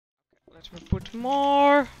Let me put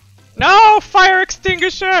more. No! Fire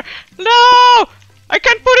extinguisher! No! I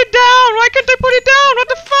can't put it down! Why can't I put it down? What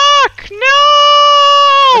the fuck?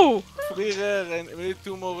 No! 3 rare and we need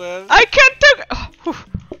 2 more rare. I can't do. Oh, whew.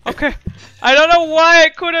 Okay. I don't know why I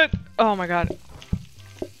couldn't. Oh my god.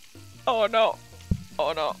 Oh no.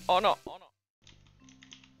 Oh no. Oh no. Oh no.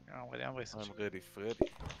 I'm ready,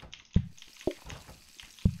 Freddy.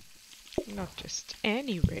 Not just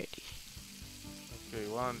any ready. Okay,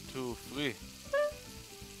 1, 2, 3.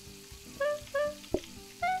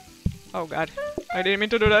 Oh god. I didn't mean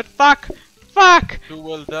to do that. Fuck! Fuck! 2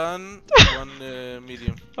 well done, 1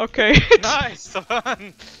 medium. Okay. Nice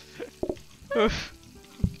one! Oof.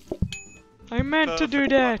 I meant to do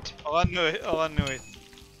that. Oh, I knew it. Oh, I knew it.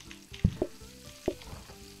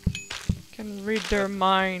 Can read their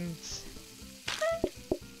minds.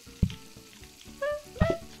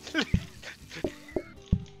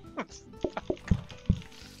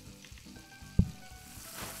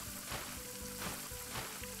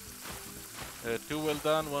 Two well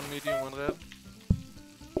done, 1 medium, 1 red.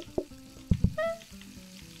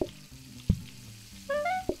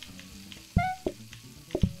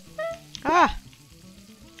 Ah!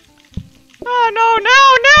 Oh no, no,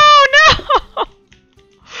 no, no!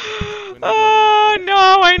 Oh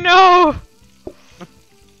no, I know!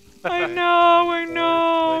 I know, I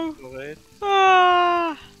know! Wait.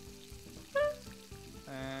 Ah!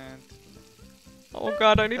 And Oh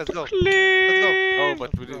god, I need Let's to go. clean! Oh,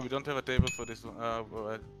 but we don't have a table for this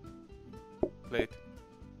one. Plate.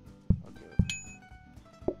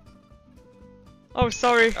 Okay. Oh,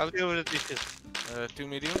 sorry. I'll deal with the dishes. 2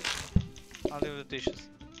 medium. I'll deal with the dishes.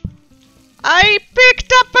 I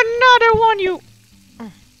picked up another one, you...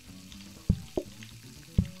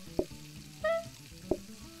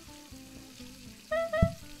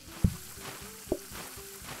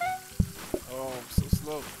 Oh, I'm so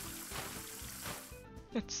slow.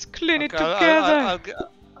 Let's clean it Okay, together.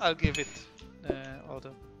 I'll give it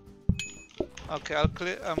order. Okay, I'll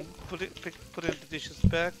clear. Put the dishes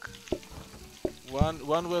back. 1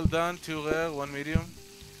 well done, 2 rare, 1 medium.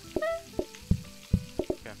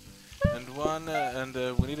 Okay. And 1,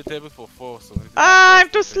 we need a table for 4, so we need to I'm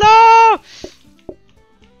too slow!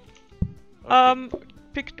 Okay.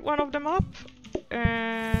 Picked one of them up.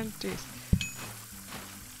 And this.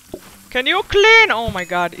 Can you clean? Oh my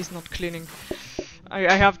god, it's not cleaning.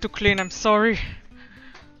 I have to clean, I'm sorry.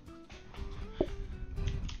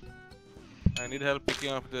 I need help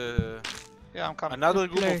picking up the... Yeah, I'm coming. Another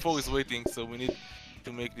group of 4 plates. is waiting, so we need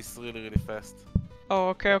to make this really, really fast. Oh,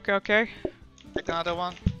 okay, okay, okay. Take another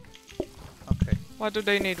one. Okay. What do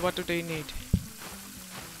they need? What do they need?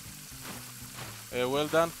 Well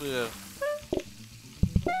done, 3 rare.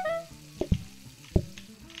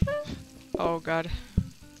 Oh god.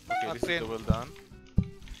 Okay, this is the well done.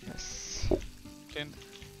 Yes. Cleaned.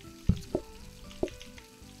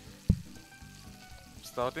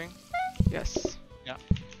 Starting. Yes. Yeah.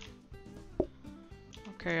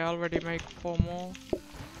 Okay, I already make 4 more.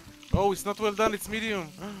 Oh, it's not well done, it's medium.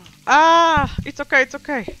 Ah! It's okay, it's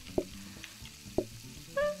okay.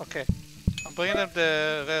 Okay. I'm bringing them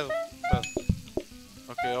the rare first.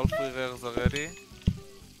 Okay, all 3 rares are ready.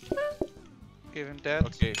 Give him that.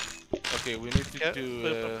 Okay. Okay, we need Yeah, to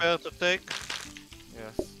we're prepared to take.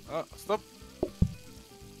 yes. Oh, stop.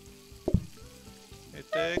 You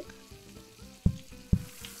take.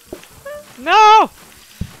 No!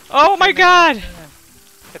 Oh my god!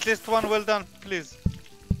 At least one well done, please.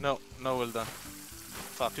 No, no well done.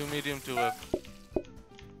 Fuck. 2 medium, 2 rare.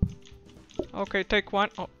 Okay, take one.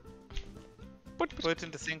 Oh. Put. Put it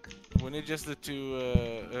in the sink. We need just the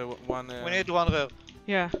 2, 1. We need one rare.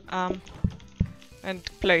 Yeah, and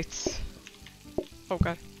plates. Oh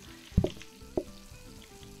god.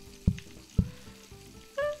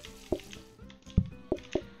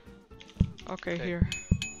 Okay, Okay. here.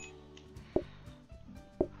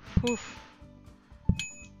 Oof.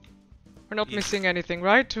 We're not Yes. missing anything,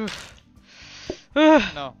 right? Oof. Ugh,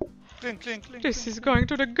 No. Clean, clean, clean. this clean. is going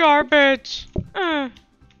to the garbage.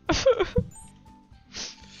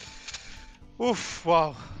 Oof,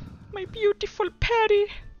 wow. My beautiful Patty.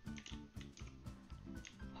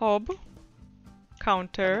 Hob.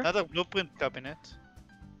 Counter. Another blueprint cabinet.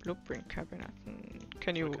 Blueprint cabinet.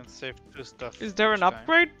 Can you... We can save 2 stuff. Is there an each time.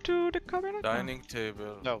 upgrade to the cabinet? No. Dining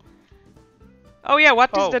table. No. Oh yeah, what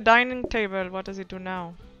is Oh. the dining table? What does it do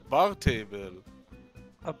now? Bar table.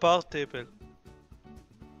 A bar table.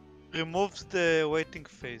 Removes the waiting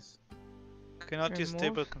phase. Cannot use Remove?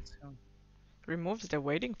 table consume. Removes the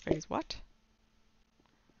waiting phase. What?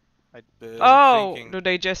 The Oh, thinking. do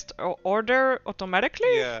they just order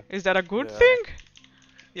automatically? Yeah. Is that a good Yeah. thing?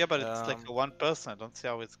 Yeah, but it's like a one person. I don't see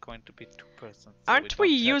how it's going to be two persons. So Aren't we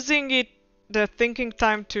don't have- using it, the thinking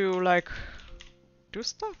time to like do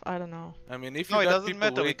stuff? I don't know. I mean, if No, you it got doesn't people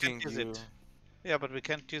matter. We waiting, can't use you... it. Yeah, but we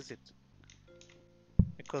can't use it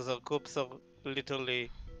because our groups are literally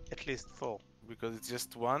at least 4. Because it's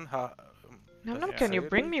just one. How? No, does no, it can say you that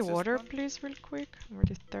bring me it's just water, one? please, real quick? I'm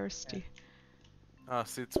really thirsty. Ah,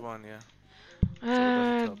 it's one, yeah. So it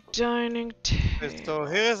doesn't help. Dining Okay, so table.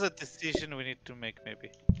 here's a decision we need to make. Maybe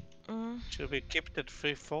Mm. should we keep it at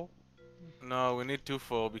 3-4? No, we need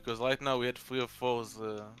 2-4 because right now we had 3 or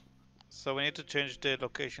 4s. So we need to change the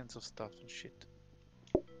locations of stuff and shit.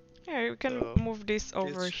 Yeah, we can So move this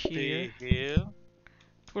over This should here. be here.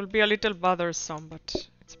 It will be a little bothersome, but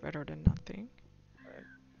it's better than nothing.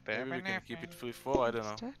 Maybe we can keep it 3-4. I don't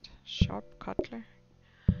What's know. that? Sharp cutlery.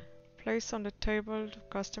 Place on the table to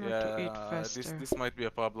customer to eat Yeah, faster. this might be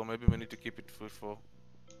a problem. Maybe we need to keep it 3-4.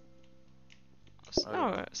 I don't No,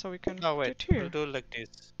 know. so we can No, put wait. it We'll here. do like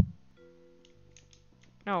this.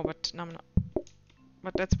 No, but no,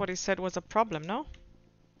 but that's what he said was a problem, no?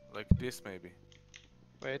 Like this, maybe.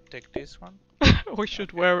 Wait, take this one. We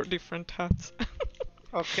should wear different hats.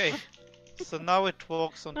 Okay. So now it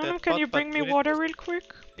works on No, that no, can part, you but bring me we need water to- real quick?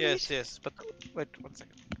 Yes, please? yes, but wait 1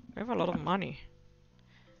 second. We have a lot of money.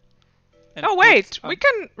 And Oh put, wait, we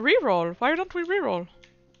can reroll. Why don't we reroll?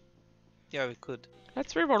 Yeah, we could.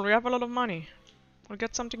 Let's reroll. We have a lot of money. We'll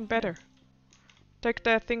get something better. Take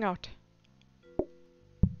the thing out.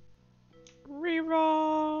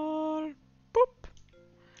 Reroll. Boop.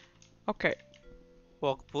 Okay.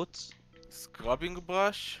 Work boots. Scrubbing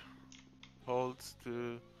brush holds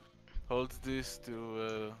this to.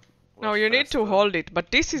 No, wash you need to faster. hold it, but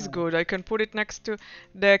this is No. good. I can put it next to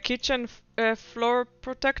the kitchen floor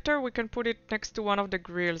protector. We can put it next to one of the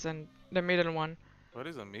grills and the middle one. What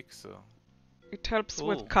is a mixer? It helps Ooh.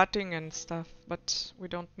 with cutting and stuff, but we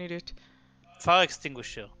don't need it. Fire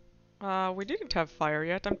extinguisher. We didn't have fire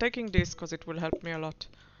yet. I'm taking this because it will help me a lot.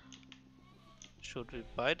 Should we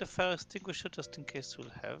buy the fire extinguisher just in case we'll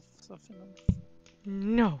have something on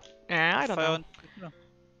No. I don't fire know. on- No.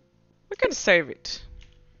 We can save it.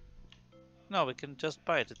 No, we can just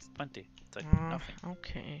buy it. It's 20. It's like nothing.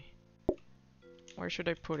 Okay. Where should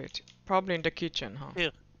I put it? Probably in the kitchen, huh?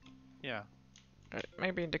 Here. Yeah.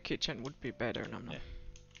 Maybe in the kitchen would be better. No, no. Yeah.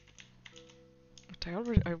 But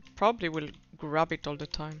I probably will grab it all the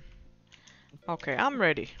time. Okay, I'm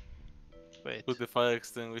ready. Wait. Put the fire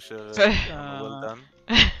extinguisher. Well done.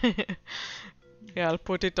 Yeah, I'll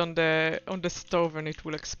put it on the stove and it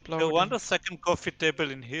will explode. Do you want a second coffee table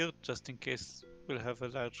in here just in case we'll have a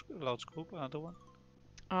large group? Another one?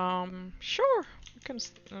 Sure. We can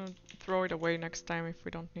throw it away next time if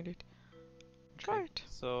we don't need it. Try Okay, it.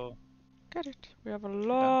 So Get it. We have a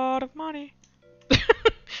lot of money. We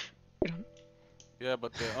don't. Yeah,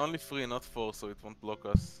 but only 3, not 4, so it won't block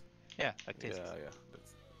us. yeah, like this. Yeah.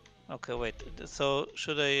 That's... Okay, wait. So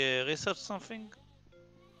should I research something?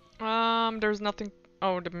 There's nothing.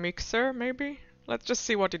 Oh, the mixer, maybe? Let's just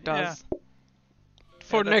see what it Yeah. does.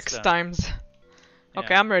 For let's next learn. times.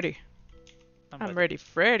 Okay, Yeah, I'm ready. I'm I'm ready. ready.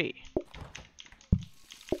 Freddy.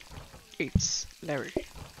 It's Larry.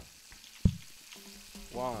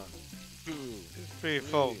 1, 2, 3,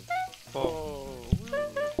 4. 4.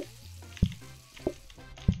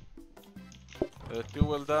 2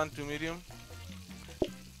 well done, 2 medium.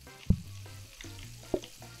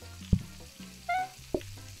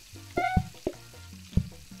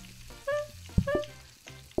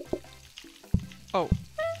 Oh.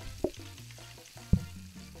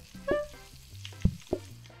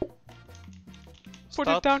 Put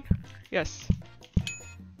it Start. down. Yes.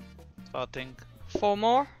 Starting. 4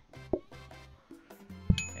 more.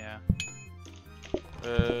 Yeah.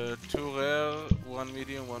 2 rare, 1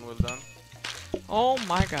 medium, 1 well done. Oh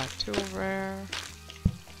my god, 2 rare.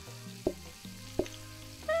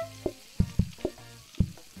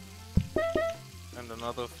 And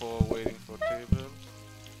another 4 waiting for table.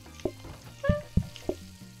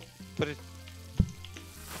 Put it.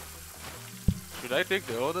 Should I take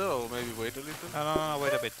the order or maybe wait a little? No,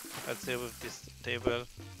 wait a bit. Let's see with this table.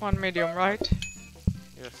 1 medium, right?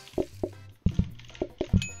 Yes.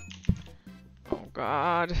 Oh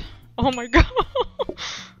god. Oh my god.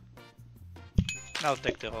 I'll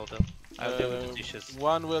take the order. I'll deal with the dishes.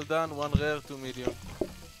 1 well done, 1 rare, 2 medium.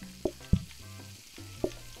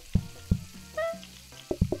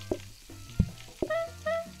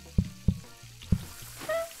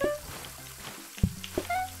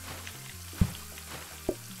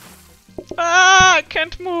 Ah, I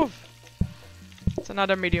can't move. It's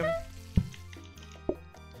another medium.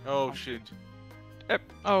 Oh shit.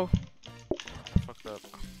 Oh. Fucked up.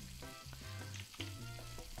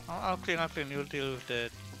 I'll clean. You'll deal with the.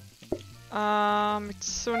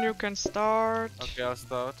 Soon you can start. Okay, I'll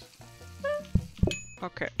start.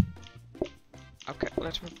 Okay. Okay,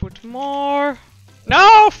 let me put more.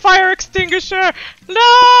 No! Fire extinguisher!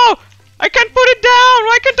 No! I can't put it down!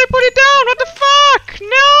 Why can't I put it down? What the fuck?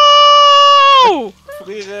 No!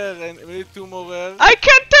 3 rare and we need 2 more rare. I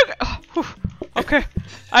can't do. Oh, whew. Okay.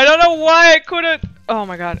 I don't know why I couldn't. Oh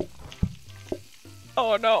my god.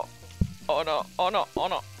 Oh no. Oh no. Oh no. Oh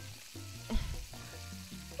no.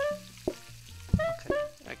 Okay.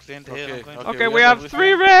 I cleaned here. Okay, I'm going Okay, we we have have everything.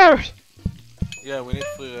 3 rares. Yeah, we need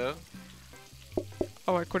 3 rare.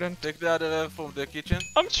 Oh, I couldn't. Take the other rare from the kitchen.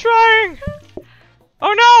 I'm trying.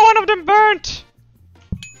 Oh no, one of them burnt.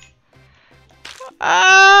 Wow,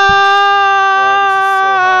 this is so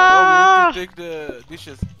hard. Oh, we need to take the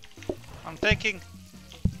dishes. I'm taking.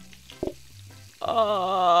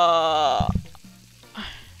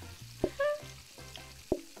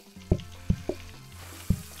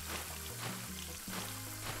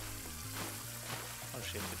 Oh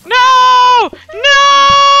shit. No!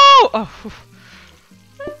 No! Oh, phew.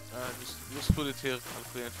 Just put it here. I'll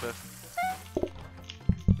clean it fast.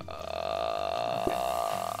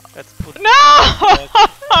 Let's put. No!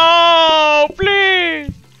 Oh,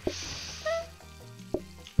 please!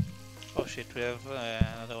 Oh shit, we have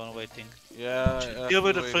another one waiting. Yeah. Deal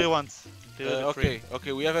with the wait. 3 ones. Deal with the 3. Okay,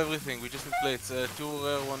 okay, we have everything. We just need plates. 2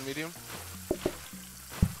 rare, 1 medium.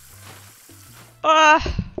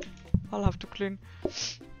 I'll have to clean.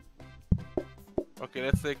 Okay,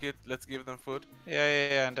 let's take it. Let's give them food.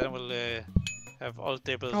 Yeah, and then we'll have all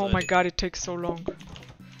tables. Oh ready. my god, it takes so long.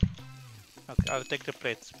 Okay, I'll take the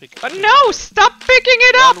plates. No! Stop picking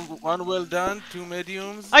it up! One well done, 2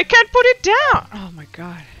 mediums. I can't put it down! Oh my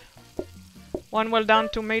god. 1 well done,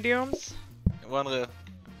 2 mediums. 1 rare.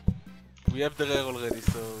 We have the rare already,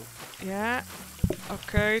 so. Yeah.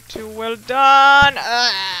 Okay, 2 well done.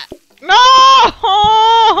 No!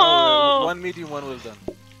 No, 1 medium, 1 well done.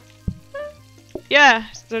 Yeah,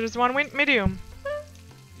 there is 1 medium.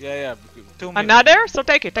 Yeah. 2 medium. Another? So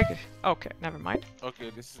take it, take it. Okay, never mind. Okay,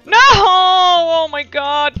 this is. No! Oh my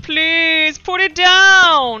god, please put it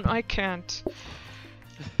down! I can't.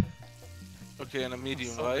 Okay, and a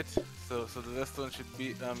medium, Sorry. right? So the restaurant should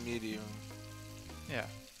be a medium. Yeah.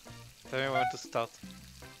 Tell me when to start.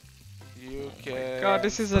 You can. God,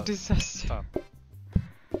 this is a disaster. Start.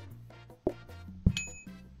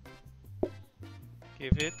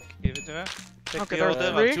 Give it there. Take Okay, the there's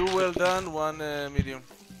order. 3. 2 well done, 1 medium.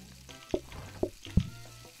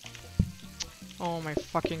 Oh my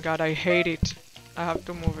fucking god, I hate it. I have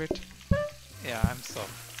to move it. Yeah, I'm sorry.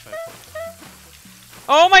 My fault.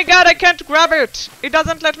 Oh my god, I can't grab it! It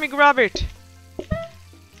doesn't let me grab it.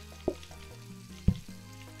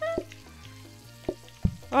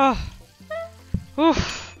 Oh.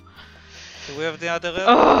 Oof. Do we have the other rare?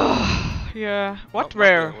 Oh. Yeah. What Oh,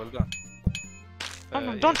 rare? okay, well done. Oh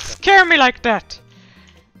no, yes, don't that- scare me like that!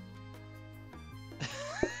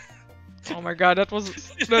 Oh my god, that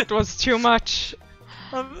was too much.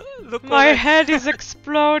 Look My already. head is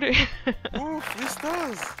exploding. Ooh, 3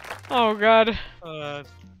 stars. Oh god. Oh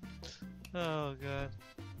god.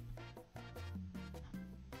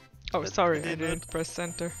 Oh sorry, I did didn't press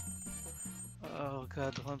center. Oh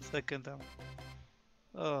god, 1 second now.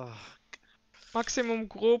 Oh. Maximum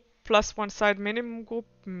group plus 1 side, minimum group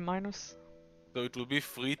minus. So it will be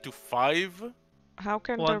 3 to 5. How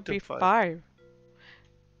can 1 there to be 5. 5?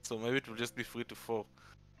 So maybe it will just be 3 to 4.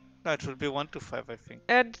 No, it should be 1 to 5, I think.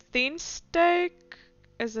 Add thin steak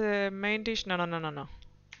as a main dish. No.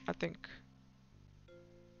 I think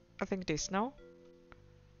this. No.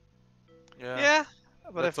 Yeah,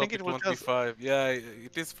 but Let's I think hope it will won't be just. 5. Yeah,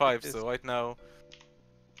 it is 5. It is. So right now,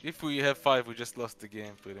 if we have 5, we just lost the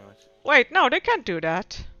game pretty much. Wait, no, they can't do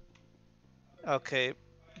that. Okay,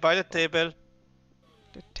 by the table.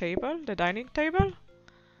 The table, the dining table.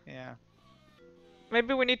 Yeah.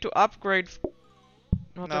 Maybe we need to upgrade.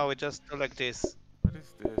 Not No, we just do like this. What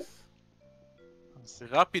is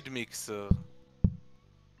this? Rapid mixer.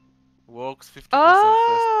 Works 50% faster.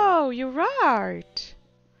 Oh, you're right.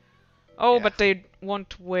 Oh, Yeah. but they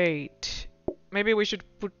won't wait. Maybe we should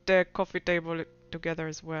put the coffee table together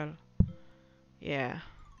as well. Yeah.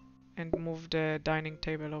 And move the dining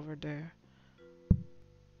table over there.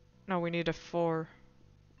 No, we need a 4.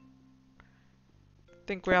 I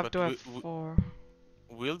think we have But to have 4.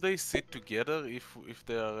 Will they sit together if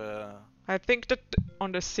they are? I think that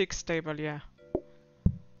on the 6 table, yeah.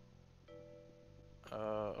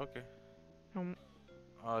 Okay. Um,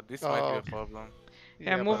 This might be a okay. problem.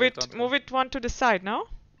 yeah, but move I it, don't move it one to the side, no?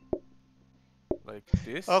 Like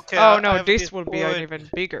this. Okay. Oh I no, have this will be an wood. even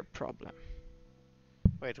bigger problem.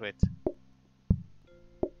 Wait.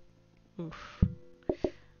 Oof.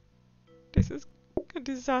 This is a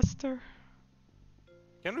disaster.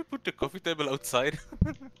 Can we put the coffee table outside?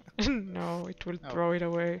 No, it will No. throw it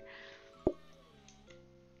away.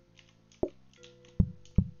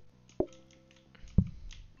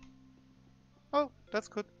 Oh, that's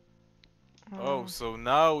good. Oh, so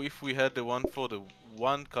now if we had the one for the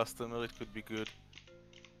one customer, it could be good.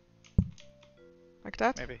 Like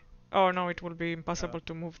that? Maybe. Oh no, it will be impossible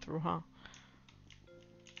to move through, huh?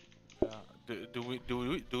 Do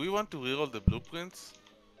we want to reroll the blueprints?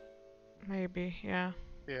 Maybe, yeah,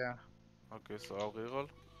 Yeah. Okay, so I'll reroll.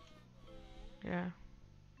 yeah.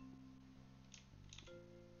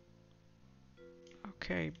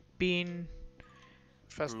 Okay, bean,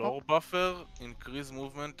 Fast Floor mop. buffer, increase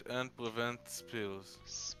movement and prevent spills.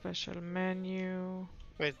 special menu.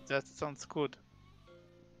 Wait, that sounds good.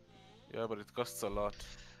 Yeah, but it costs a lot.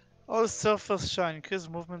 All surface shine, increase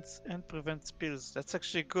movements and prevent spills. That's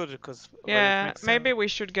actually good because well, it Yeah, makes maybe sense. we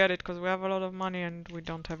should get it because we have a lot of money and we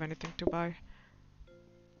don't have anything to buy.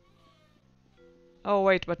 Oh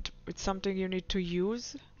wait, but it's something you need to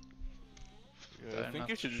use? Yeah, I I'm think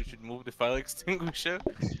not you should move the fire extinguisher.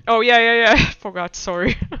 Oh yeah, I forgot,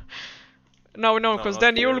 sorry. No, No, because not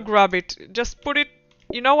then you'll here. grab it. Just put it,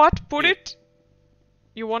 you know what? Put Here. it.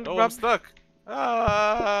 You won't Oh, I'm grab. stuck.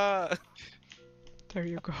 Ah! There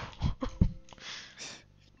you go.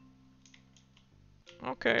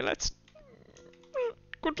 Okay, let's.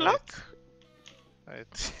 Good Wait. luck.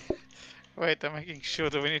 Wait. Wait, I'm making sure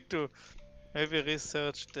that we need to maybe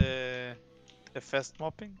research the fast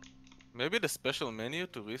mopping. Maybe the special menu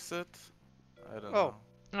to reset? I don't Oh. know.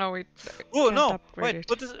 No, it. Oh can't no! upgrade Wait, it.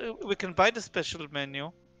 what is? We can buy the special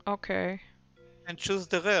menu Okay. and choose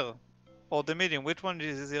the rare or the medium. Which one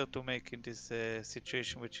is easier to make in this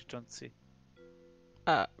situation, which you don't see?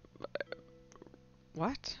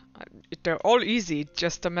 What? They're all easy. It's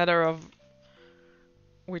just a matter of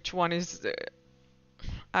which one is.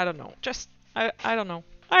 I don't know. Just I don't know.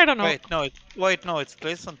 I don't know. Wait, no, it's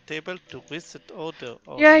placed on table to reset order.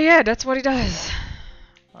 Or Yeah, that's what it does.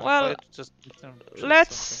 I well, thought it just choose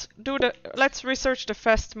Let's do the. Let's research the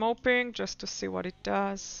fast moping just to see what it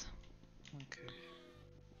does, something.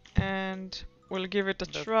 Okay. and we'll give it a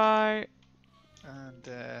That- try, And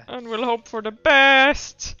and we'll hope for the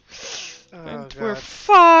best. oh And we're god.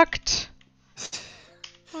 fucked.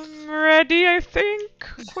 I'm ready, I think?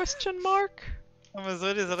 Question mark. I'm as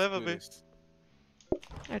ready as I'll ever Do be. this.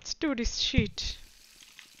 Let's do this shit.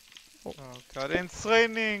 Oh god, and it's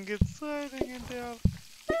raining in there.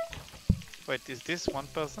 Wait, is this one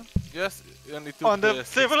person? Yes, and it took On the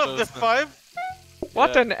table of the 5?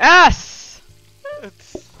 What Yeah. an ass!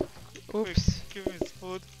 It's Oops. give me his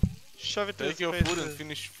food. Shove it to Take his your face. food and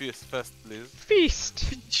finish fast, please. Feast.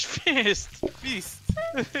 Fist! Feast!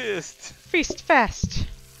 Fist! Feast fast.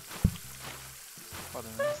 What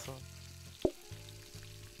an asshole.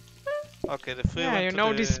 Okay, the free Yeah, went you to know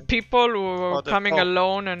the... these people who are Oh, the coming top.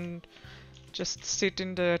 alone and just sit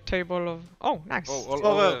in the table of. Oh, nice. Oh, all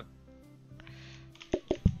Over. over.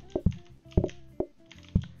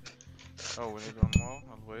 Oh, we need one more.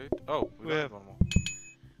 I'll wait. Oh, we We don't have- need one more.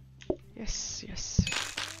 Yes.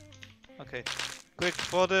 Okay. Quick,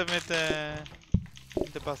 throw them in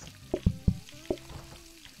the bus.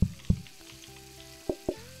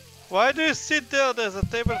 Why do you sit there? There's a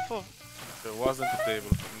table for... There wasn't a table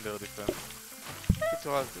in their defense. It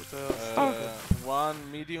was. Oh. One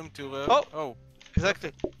medium, two rare. Oh. Oh,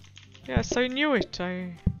 Exactly. Yes, I knew it.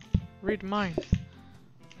 I read minds.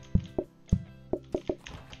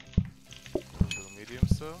 here's your medium,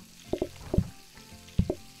 sir.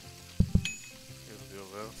 Here's your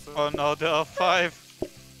rare, sir. Oh no, there are 5.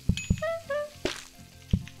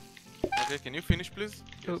 Okay, can you finish, please?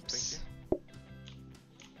 Yes, Oops.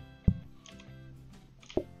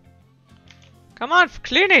 Come on,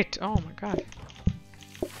 clean it! Oh my god. Thank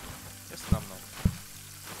you. Yes, nom nom.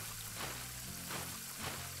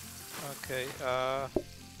 Okay,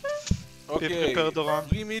 Okay, prepared to run.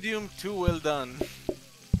 3 medium, 2 well done.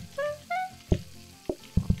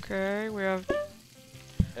 Okay, we have.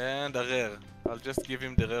 And a rare. I'll just give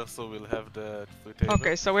him the rare so we'll have the free table.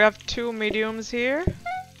 Okay, so we have 2 mediums here.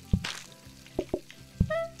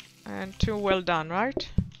 And 2 well done, right?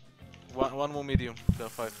 One more medium. There are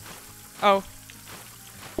 5. Oh,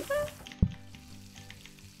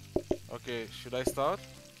 Okay, should I start?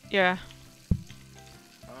 yeah.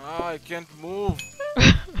 Ah, I can't move.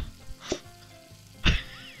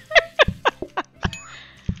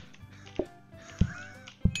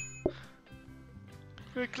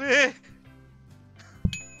 Quickly!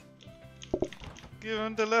 Give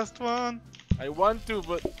him the last one. I want to,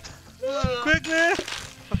 but Quickly!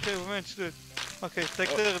 Okay, we managed to do it. Okay, take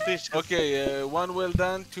the dishes. Okay, one well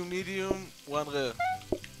done, two medium, one rare.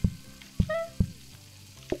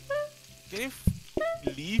 Can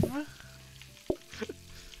you leave?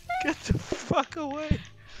 Get the fuck away!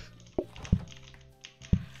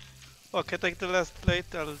 Okay, take the last plate,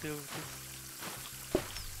 I'll deal with this.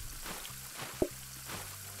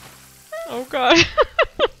 Oh god.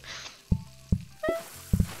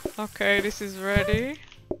 Okay, this is ready.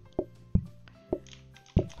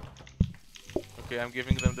 Okay, I'm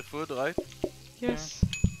giving them the food, right? Yes.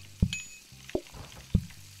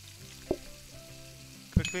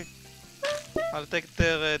 Quickly. I'll take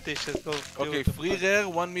their dishes, go. deal Okay, with the three food. rare,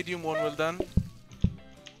 one medium, one well done.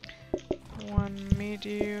 One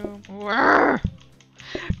medium. Warr!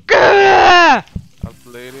 Gah! I'll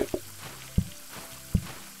plate it.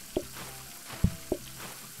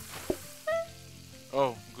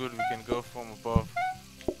 Oh, good, we can go from above.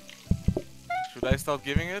 Should I start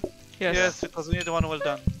giving it? Yes. Yes, because we need one well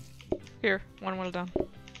done. Here, one well done.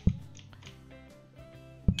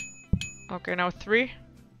 Okay, now 3.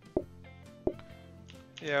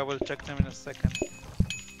 Yeah, we'll check them in a second.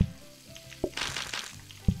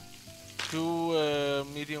 Two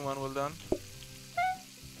medium, one well done.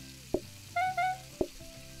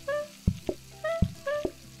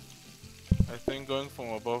 I think going from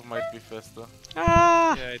above might be faster.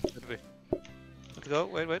 Ah! Yeah, it should be. Let's go,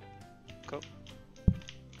 wait.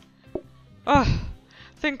 Ah!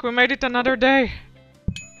 Think we made it another day.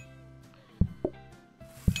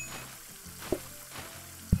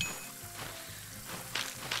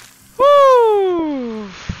 Woo!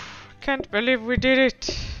 Can't believe we did it.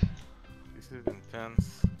 This is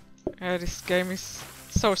intense. Yeah, this game is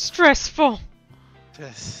so stressful.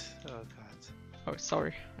 Yes. Oh god. Oh,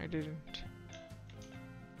 sorry, I didn't.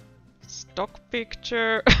 Stock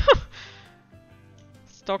picture.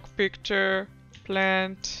 Stock picture.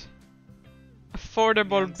 Plant.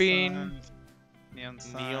 Affordable Neon bean. sign. Neon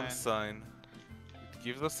sign. Neon sign. It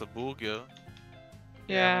gives us a burger.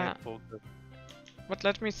 Yeah, we need burger. but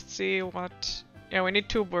let me see what. Yeah, we need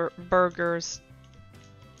 2 burgers.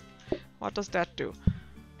 What does that do?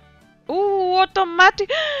 Ooh,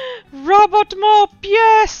 automatic robot mop.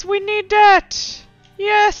 Yes, we need that.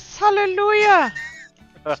 Yes, hallelujah.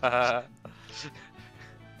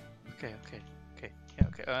 Okay. Yeah,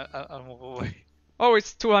 okay. I'll move away. Oh,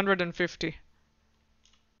 it's 250.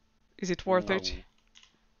 Is it worth it?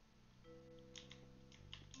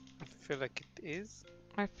 I feel like it is.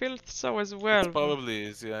 I feel so as well. It probably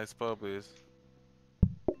is, yeah, it probably is.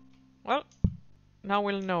 Well, now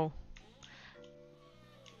we'll know.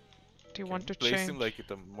 Do you want to place change? him like at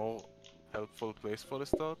a more helpful place for the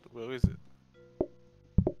start? Where is it?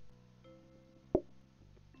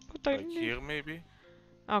 But I Like need... here maybe?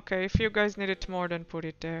 Okay, if you guys need it more, then put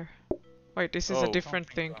it there. Wait, this is a Oh. different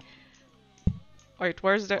Don't thing. think Wait,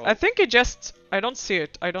 where's the... Oh. I think it just... I don't see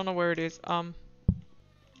it. I don't know where it is.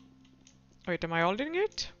 Wait, am I holding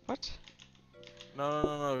it? What?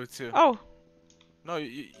 No, it's here. Oh, No,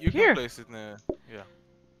 you Here. can place it in the... Yeah.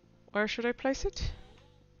 where should I place it?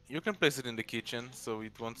 You can place it in the kitchen, so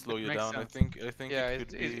it won't slow It you makes down. sense. I think Yeah, it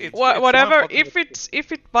could be... it's Whatever. more If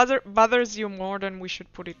popular. it bothers you more, then we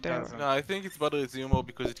should put it there. Doesn't. No, I think it's bothers you more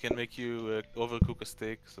because it can make you overcook a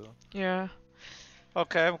steak, so... Yeah.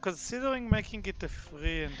 Okay, I'm considering making it a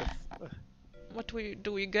free and What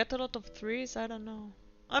do we get a lot of 3s? I don't know.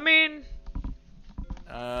 I mean,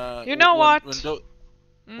 You know what?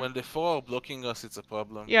 Mm. When the 4 are blocking us, it's a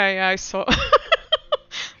problem. yeah, I saw.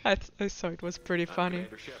 I saw it was pretty funny.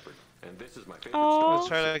 Oh, Let's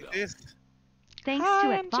try like this. Thanks Hi,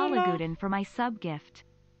 to Angela. Atvalaguden for my sub gift.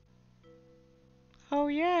 oh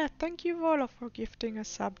yeah, thank you Vola for gifting a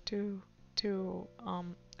sub to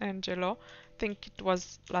Angelo. Think it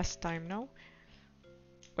was last time, no?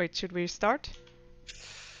 Wait, should we start?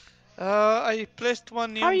 I placed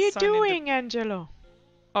one neon How are you sign in the- doing, Angelo?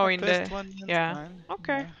 Oh, I in placed the one neon yeah. sign.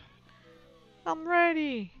 Okay. Yeah. I'm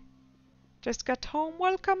ready. Just got home.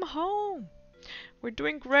 Welcome home. We're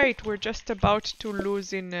doing great. We're just about to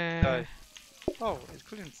lose in Oh, it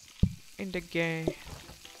couldn't. in the game.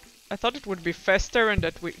 I thought it would be faster and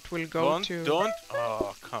that it will go to. Don't!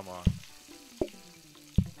 Oh, come on.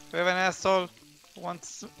 We have an asshole.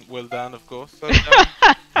 Once. Well done, of course. Well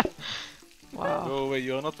done. Wow. Go away,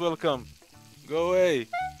 you're not welcome. Go away.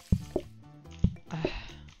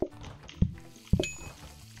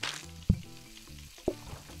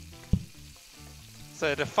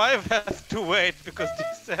 So the 5 has to wait because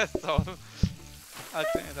this asshole. I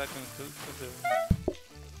can do.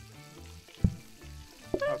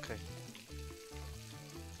 Okay.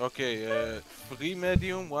 Okay, 3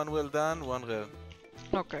 medium, 1 well done, 1 rare.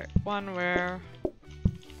 Okay, one rare.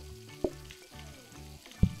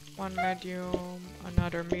 One medium,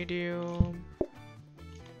 another medium.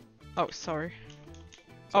 Oh, sorry.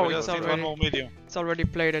 So Oh, we it's just need one already more medium. it's already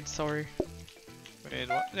plated. Sorry. We need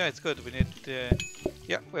one. Yeah, it's good. We need.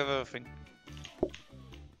 Yeah, we have everything.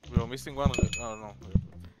 We are missing one. Oh no.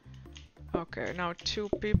 Okay, now 2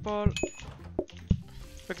 people.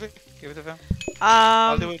 Quickly, give it to them.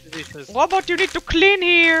 I'll do with the dishes. Robot, you need to clean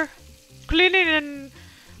here. Clean it in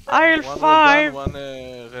aisle One 5. well done,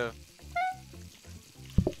 one rare.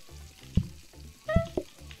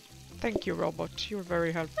 Thank you, robot. You're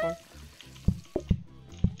very helpful.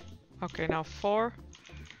 Okay, now 4.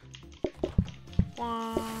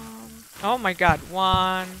 1. Oh my god.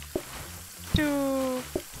 1, 2,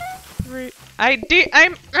 3.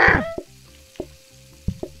 I'm.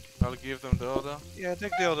 I'll give them the order. Yeah,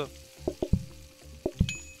 take the order.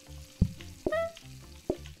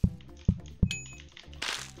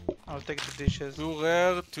 I'll take the dishes. 2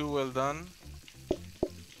 rare, 2 well done.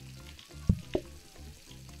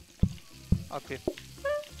 Okay.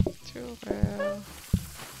 2 well.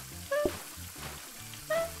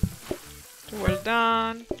 2 well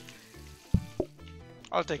done.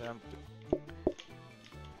 I'll take. Damn.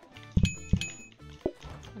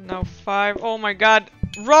 And now 5. Oh my god.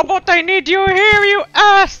 Robot, I need you here, you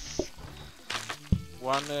ass!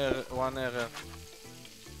 One error.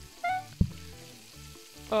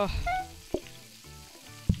 Oh.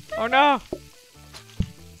 Oh no!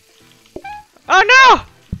 Oh no!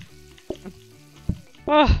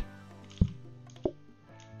 Oh.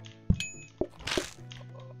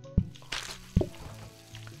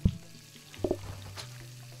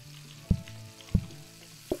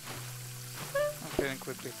 I'm cleaning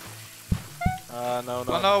quickly. No.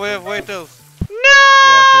 Oh no, we have waiters.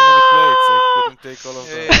 Yeah, too many plates. I couldn't take all of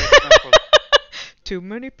Yeah, them. yeah, careful. Too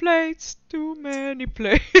many plates, too many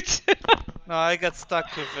plates. No, I got stuck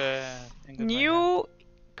with thing with my hand. New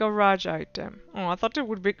garage item. Oh, I thought it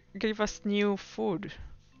would be give us new food.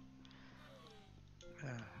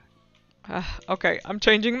 Okay, I'm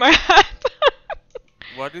changing my hat.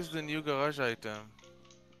 What is the new garage item?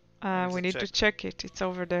 Let me We just need to check it. It's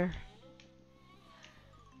over there.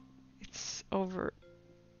 It's over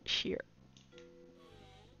here.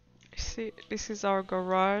 See, this is our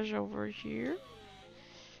garage over here.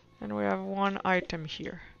 And we have one item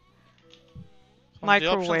here. From the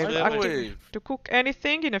options, Microwave. we have a- Microwave. To cook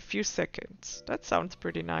anything in a few seconds. That sounds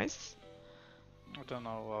pretty nice. I don't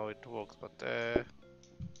know how it works, but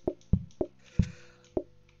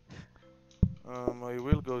I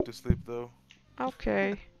will go to sleep though.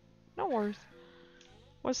 Okay. No worries.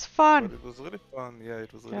 Was fun. But it was really fun. Yeah,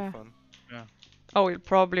 it was really Yeah. fun. Oh, we'll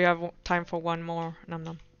probably have time for one more. Num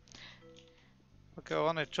num. okay,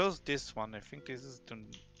 when I chose this one, I think this is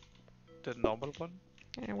the normal one.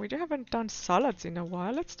 And we haven't done salads in a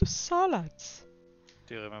while. Let's do salads.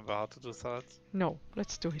 Do you remember how to do salads? No,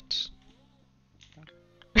 let's do it.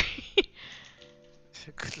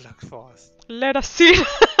 Good luck for us. Let us see.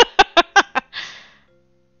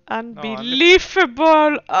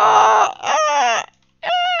 Unbelievable.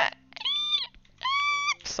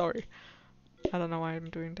 Sorry. I don't know why I'm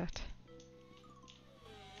doing that.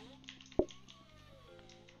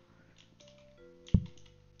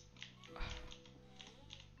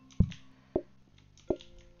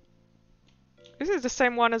 This is the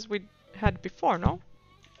same one as we had before, no?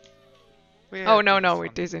 We Oh, had no, this no, one.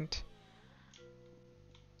 it isn't.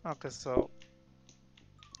 Okay, so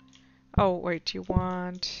Oh, wait, you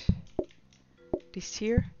want this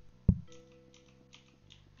here?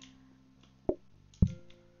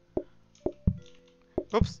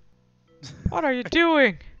 oops. What are you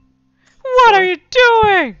doing? What are you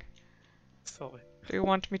doing? Sorry. Do you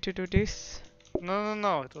want me to do this?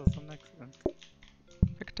 No, it was an accident.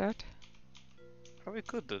 Like that? Oh, we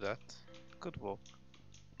could do that. Could work.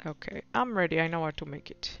 Okay, I'm ready. I know how to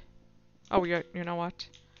make it. Oh, yeah, you know what?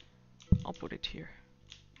 I'll put it here.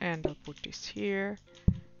 And I'll put this here.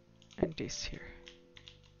 And this here.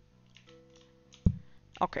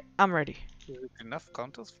 Okay, I'm ready. Is it enough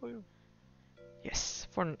counters for you? Yes,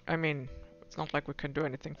 I mean, it's not like we can do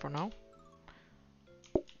anything for now.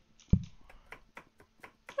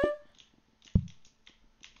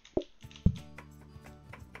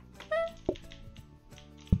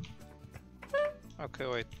 Okay,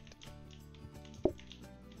 wait.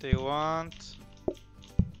 Do you want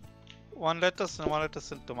one lettuce and one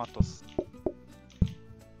lettuce and tomatoes?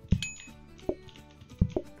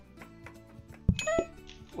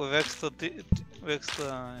 With extra dish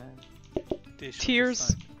on the Tears.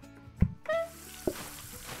 side.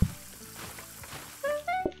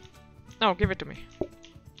 No, give it to me.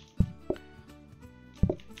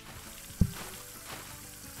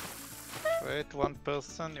 Wait, Wait, one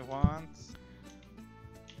person you want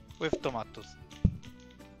with tomatoes.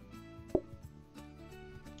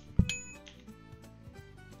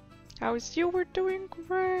 How is you? We're doing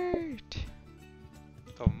great.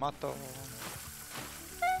 Tomato.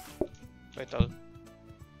 Wait,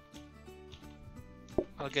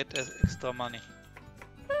 I'll get extra money.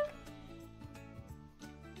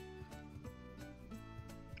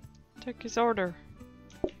 Take his order.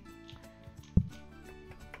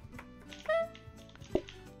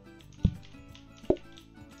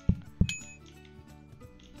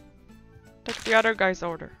 Take the other guy's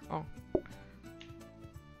order. Oh.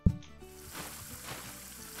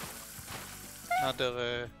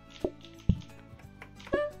 Another.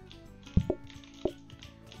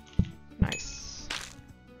 Nice.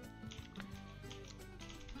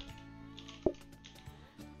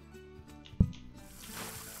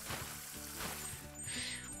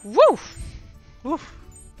 Woo! Woof!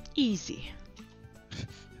 Easy.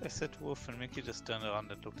 I said woof and Mickey just turned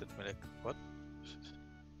around and looked at me like, what?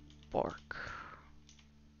 Pork.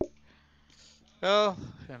 Well,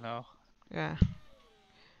 you know, Yeah.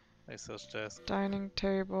 research desk. Dining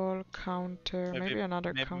table, counter, maybe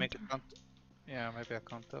another maybe counter. make a counter. Yeah, maybe a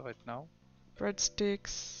counter right now.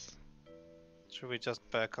 Breadsticks. Should we just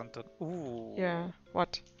buy a counter? Ooh. Yeah.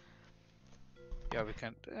 What? Yeah, we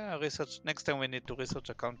can research. Next time we need to research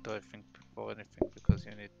a counter, I think, before anything, because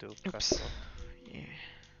you need to cut Oops. out. Yeah.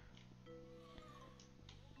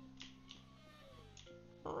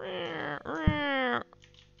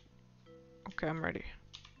 Okay, I'm ready.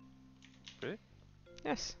 Ready?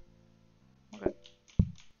 Yes.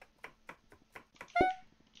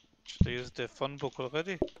 Should I use the phone book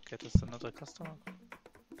already? Get us another customer.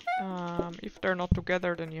 If they're not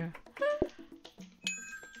together, then yeah.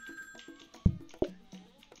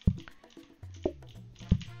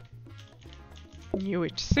 Knew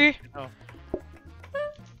it. See? No.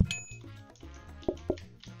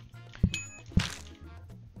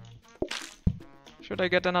 Should I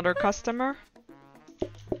get another customer?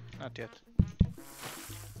 Not yet.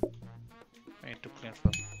 I need to clean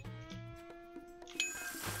first.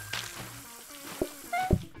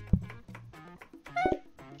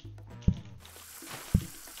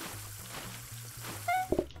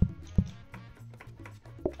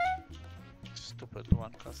 Stupid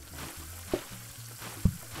one customer.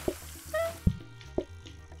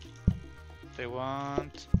 They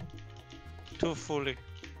want two fully.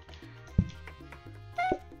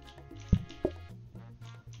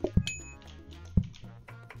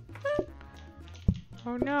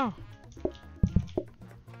 Oh no.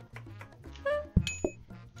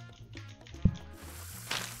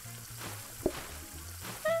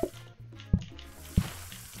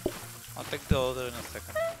 I'll take the order in a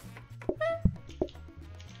second.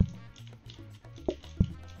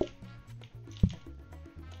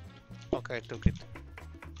 Okay, I took it.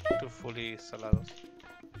 Two fully salados.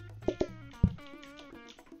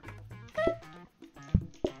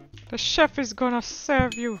 The chef is gonna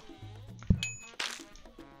serve you.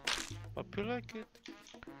 Hope you like it.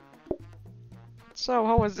 So,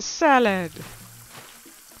 how was the salad?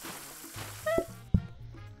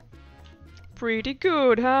 Pretty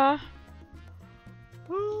good, huh?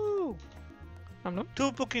 Woo! Nom nom.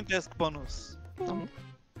 2 booking desk bonus. Nom nom.